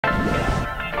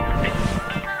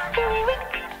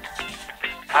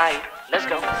Alright, let's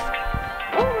go. Alright,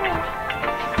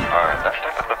 let's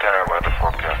take a look at our weather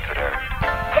forecast today.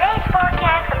 Today's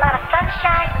forecast, a lot of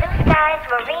sunshine, blue skies,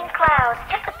 marine clouds.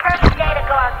 Just a perfect day to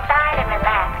go outside and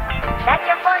relax. That's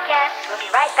your forecast. We'll be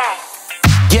right back.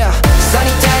 Yeah,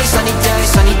 sunny days, sunny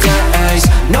days, sunny days.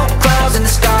 No clouds in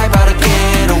the sky, about to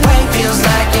get away. Feels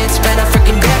like it's been a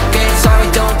freaking decade.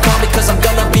 Sorry, don't call me cause I'm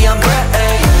gonna be on break.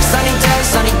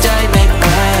 Sunny day, make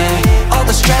way. All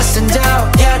the stress and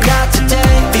doubt, yeah, not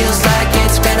today. Feels like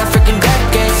it's been a freaking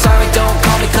decade. Sorry, don't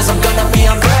call me cause I'm gonna be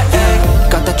on break.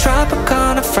 Got the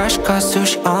Tropicana, fresh cut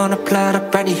sushi on a platter.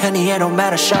 Brandy, honey, it don't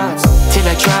matter, shots till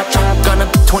I drop. Gonna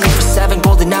be 24/7,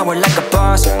 golden hour like a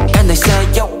boss. And they say,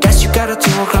 yo, guess you got a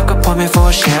 2 o'clock appointment for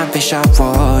a champagne shot,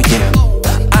 whoa, yeah.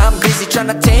 I'm busy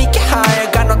tryna take it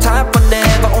higher, got no time for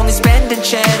never, only spending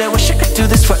cheddar. Wish I could do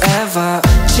this forever.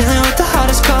 Chilling with the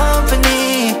hottest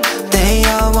company, they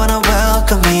all wanna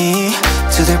welcome me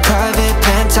to their private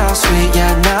penthouse suite.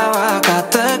 Yeah, now I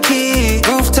got the key.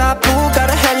 Rooftop pool, got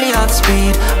a heli on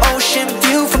speed. Ocean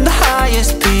view from the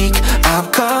highest peak. I'm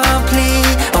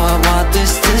complete, oh I want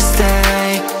this to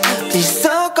stay. Please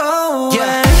don't go away.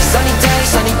 Yeah. Sunny days,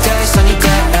 sunny days, sunny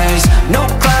days. No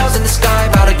clouds in the sky,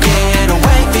 about to get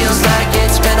away. Feels like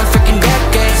it's been a freaking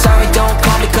decade. Sorry, don't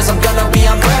call me cause I'm gonna be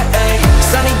on break.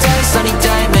 Sunny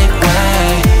day, make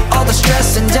way. All the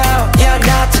stress and doubt, yeah,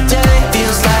 not today.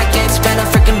 Feels like it's been a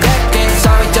freaking decade.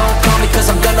 Sorry, don't call me cause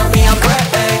I'm gonna be on break.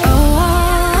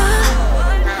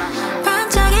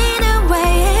 반짝이는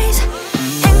waves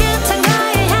향긋한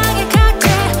거에 향해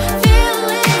cocktail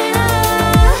feeling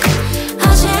up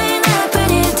어제의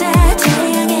나뿐일 때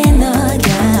태양이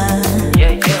너야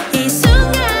이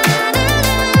순간을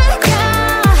느껴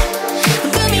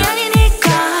꿈이 아니니까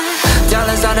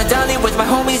Dollars on a dolly with my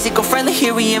homies, eco-friendly.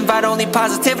 Here we invite only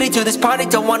positivity to this party.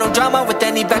 Don't want no drama with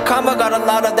any bad karma. Got a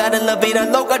lot of that in La Vida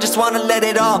Loca. Just wanna let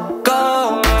it all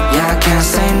go. Yeah, I can't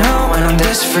say no when I'm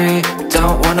this free.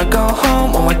 Don't wanna go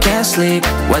home, oh I can't sleep.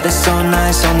 Weather's so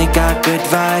nice, only got good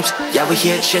vibes. Yeah, we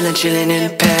here chillin', chillin' in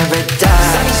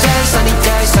paradise. Sunny days, sunny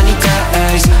days, sunny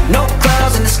days. No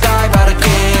clouds in the sky, about to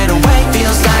get away.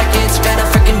 Feels like it's been a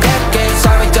freaking decade.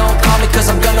 Sorry, don't call me cause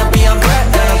I'm gonna be on break.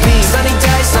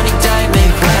 Sunny day,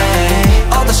 make way.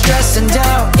 All the stress and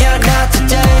doubt, yeah, not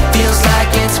today. Feels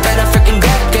like it's been a freaking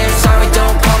decade. Sorry,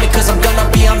 don't call me cause I'm gonna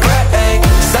be on break.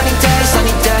 Sunny days,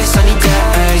 sunny days, sunny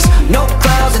days. No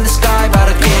clouds in the sky, about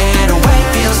to get away.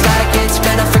 Feels like it's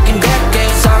been a freaking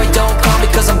decade. Sorry, don't call me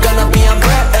cause I'm gonna be on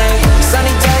break.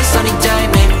 Sunny day,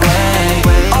 make way.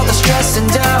 All the stress and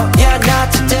doubt, yeah,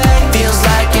 not today. Feels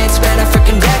like it's been a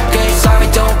freaking decade. Sorry,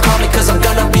 don't call me cause I'm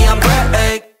gonna be on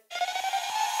break.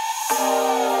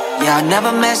 Yeah, I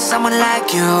never met someone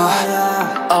like you.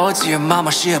 Oh, to your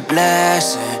mama, she a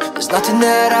blessing. There's nothing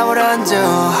that I would undo.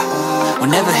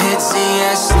 Whenever hit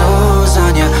CS, snooze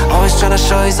on you. Always tryna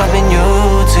show you something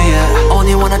new to you.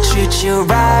 Only wanna treat you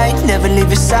right, never leave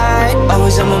your side.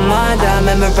 Always on my mind, I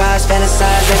memorize,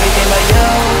 fantasize everything but you.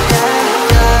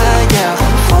 Yeah, yeah, yeah.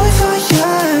 Boy for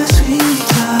your sweet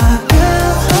talk,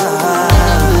 girl.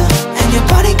 And your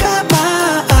body got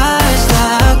my eyes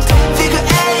locked. Figure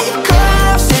 8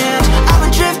 curves and I've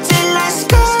been drifting like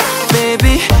skirt.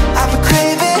 Baby, I've been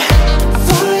craving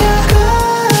for your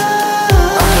girl.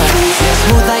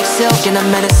 Smooth like silk in a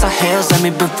menace on heels. Let me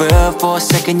be real for a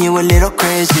second, you a little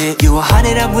crazy. You a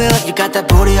hundred at will, you got that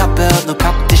booty I built. No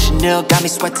competition, nil, got me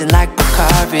sweating like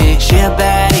Bacardi. She a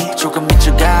baddie, 조금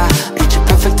미쳐가. Picture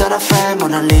perfect on a frame,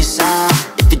 Mona Lisa.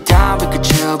 If you're down, we could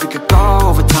chill, we could go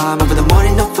overtime. Over the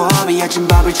morning, no worry, 아침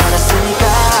밥을 차려 쓰니까.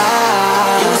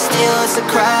 You steal, it's a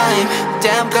crime.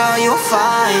 Damn girl, you're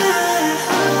fine.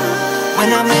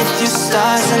 When I'm with you,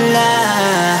 stars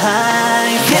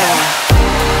align. Yeah.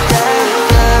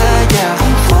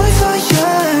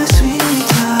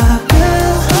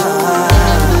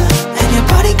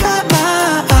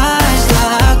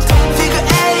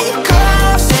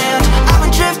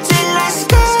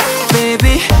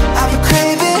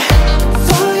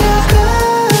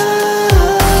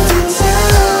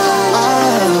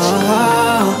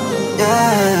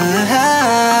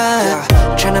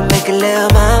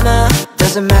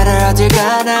 Doesn't matter 어딜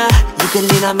가나. You can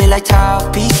lean on me like tall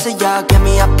pizza. Yeah, give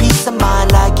me a piece of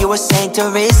mind like you were Saint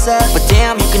Teresa. But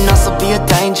damn, you can also be a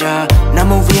danger.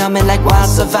 너무 위험해 like wild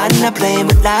savannah. Playing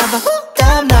with lava.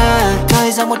 Damn, 난 더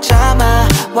이상 못 참아.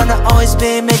 Wanna always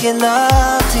be making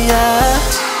love to you.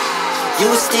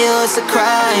 You steal, it's a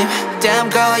crime. Damn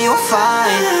girl, you're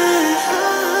fine.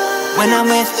 When I'm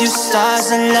with you,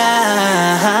 stars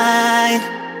align.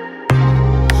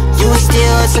 You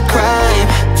steal, it's a crime.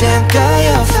 Damn girl,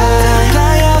 you're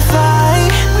fine.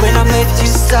 When I'm with you,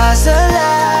 stars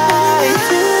align.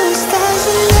 Stars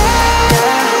align.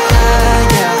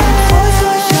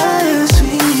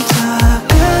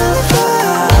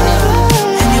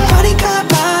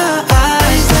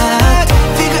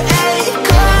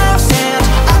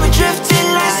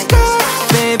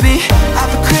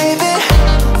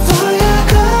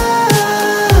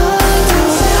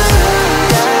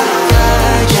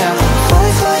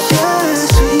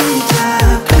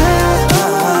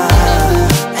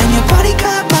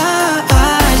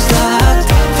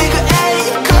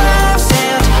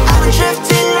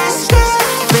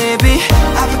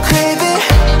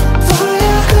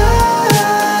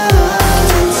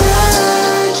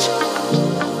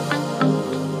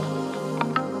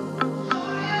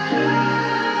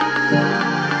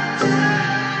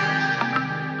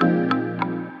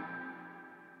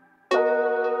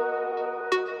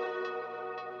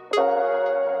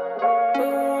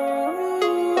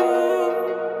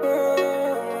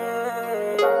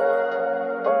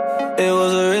 It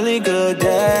was a really good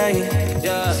day,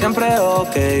 siempre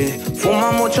okay.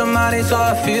 Fuma mucho Mare, so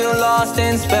I feel lost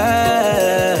in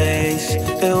space.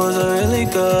 It was a really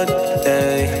good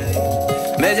day.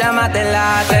 Me llamaste a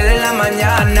las 3 de la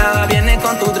mañana, vienes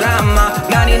con tu drama.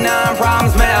 99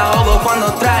 problems, me ahogo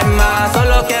cuando traes más.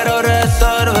 Solo quiero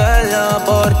resolverlo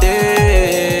por ti.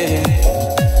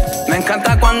 Me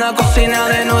encanta cuando cocina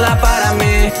desnuda para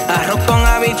mí. Arroz con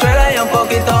habichuela y un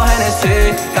poquito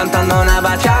Genesis. Cantando una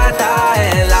bachata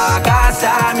en la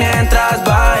casa mientras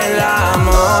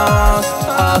bailamos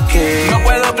aquí. No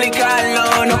puedo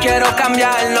explicarlo, no quiero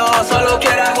cambiarlo. Solo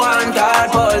quiero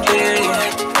aguantar por ti.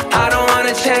 I don't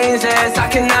wanna change this, I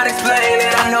cannot explain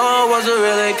it. I know it was a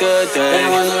really good day. It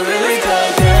was a really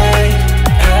good day.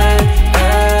 Hey,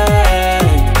 hey.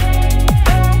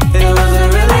 It was a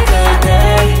really good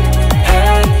day.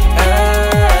 Hey, hey.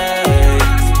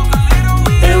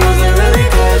 It was a really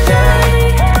good day.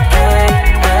 Hey,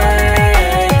 hey.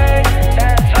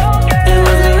 It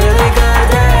was a really good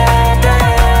day.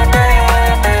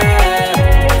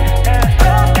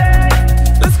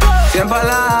 Let's go. 100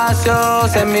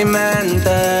 palacios en mi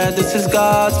mente. This is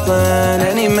God's plan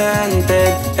en mi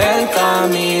mente. El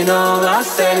camino va a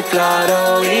ser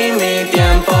claro y mi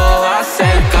tiempo va a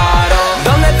ser caro.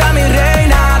 ¿Dónde está mi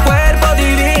reina? Cuerpo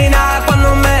divina.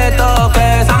 Cuando me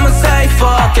toques, I'ma say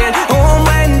fuck it. Un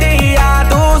buen día,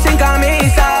 tú sin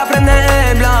camisa. Prende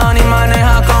el blunt y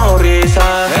maneja con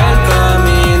risa. El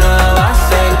camino va a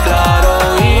ser claro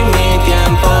y mi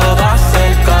tiempo va a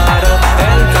ser caro.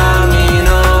 El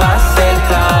camino va a ser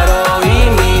claro y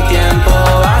mi tiempo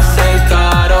va a ser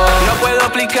caro. No puedo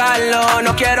explicarlo,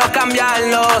 no quiero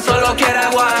cambiarlo. Solo quiero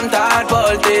aguantar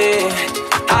por ti.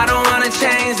 I don't wanna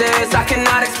change this, I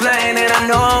cannot explain it. I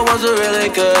know it was a really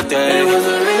good day. It was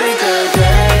a really good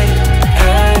day.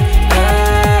 Hey,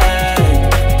 hey.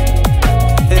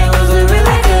 It was a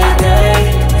really good day.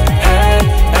 Hey,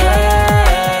 hey.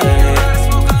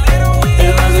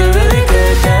 It was a really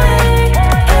good day.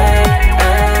 Hey,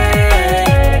 hey.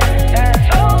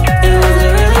 It was a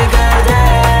really good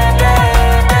day.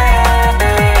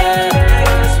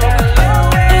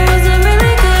 It was a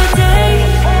really good day.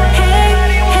 Hey,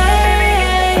 hey.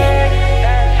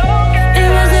 It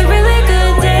was a really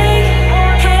good day.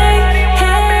 Hey,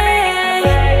 hey.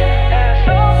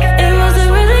 It was a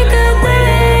really good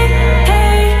day.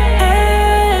 Hey, hey.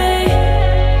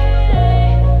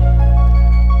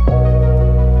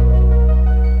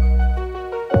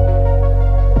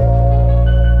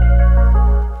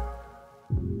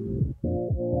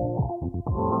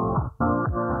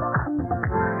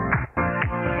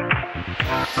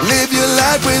 Live your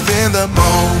life within the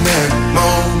moment,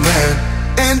 moment.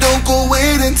 And don't go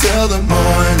wait until the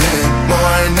morning,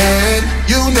 morning.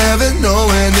 You never know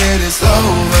when it is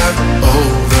over,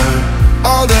 over.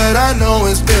 All that I know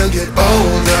is we'll get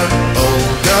older,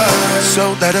 older.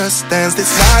 So let us dance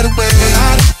this night away.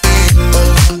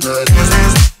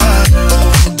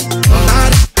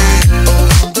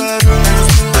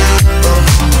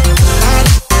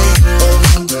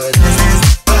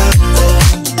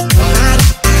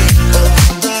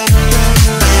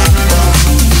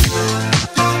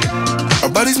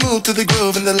 To the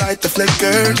groove and the light that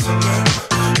flickers.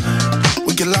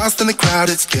 We get lost in the crowd,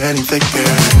 it's getting thicker.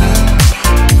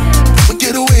 We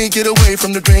get away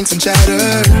from the drinks and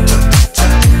chatter.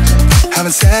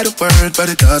 Haven't said a word, but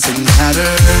it doesn't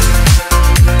matter.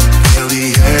 Feel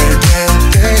the air get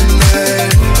thinner.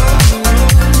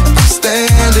 I'm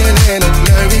standing in a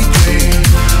blurry dream.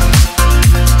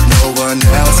 No one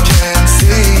else can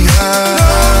see us.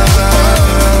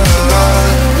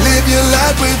 Live your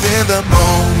life within the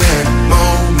moment,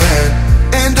 moment.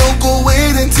 And don't go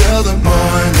wait until the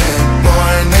morning,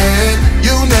 morning.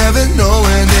 You never know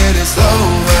when it is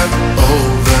over,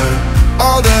 over.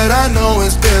 All that I know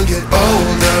is we'll get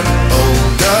older,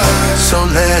 older. So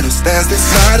let us dance this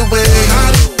night away.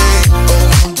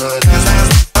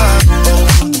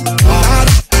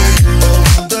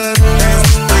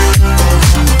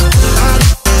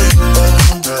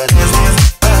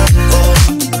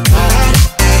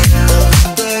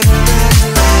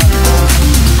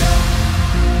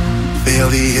 Feel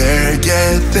the air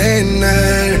get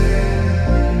thinner.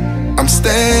 I'm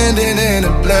standing in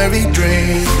a blurry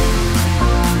dream.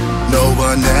 No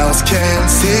one else can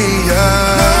see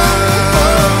us.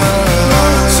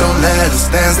 So let us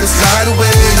dance this night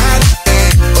away.